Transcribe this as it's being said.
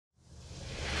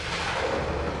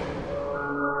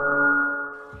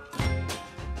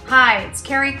Hi, it's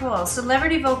Carrie Cole,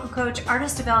 celebrity vocal coach,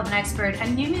 artist development expert,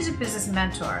 and new music business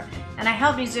mentor. And I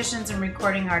help musicians and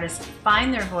recording artists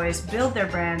find their voice, build their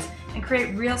brands, and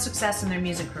create real success in their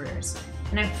music careers.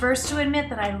 And I'm first to admit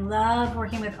that I love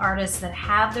working with artists that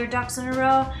have their ducks in a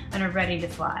row and are ready to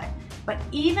fly. But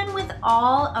even with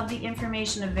all of the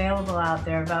information available out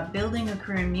there about building a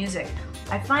career in music,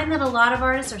 I find that a lot of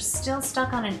artists are still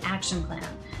stuck on an action plan.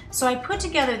 So I put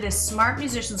together this Smart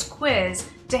Musicians quiz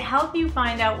to help you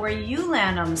find out where you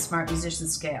land on the Smart Musician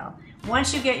scale.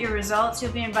 Once you get your results,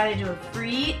 you'll be invited to a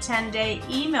free 10-day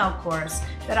email course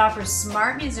that offers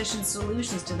smart musician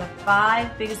solutions to the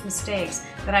 5 biggest mistakes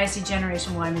that I see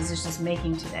Generation Y musicians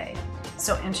making today.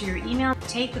 So enter your email,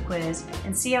 take the quiz,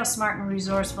 and see how smart and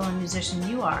resourceful a musician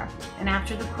you are. And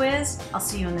after the quiz, I'll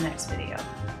see you in the next video.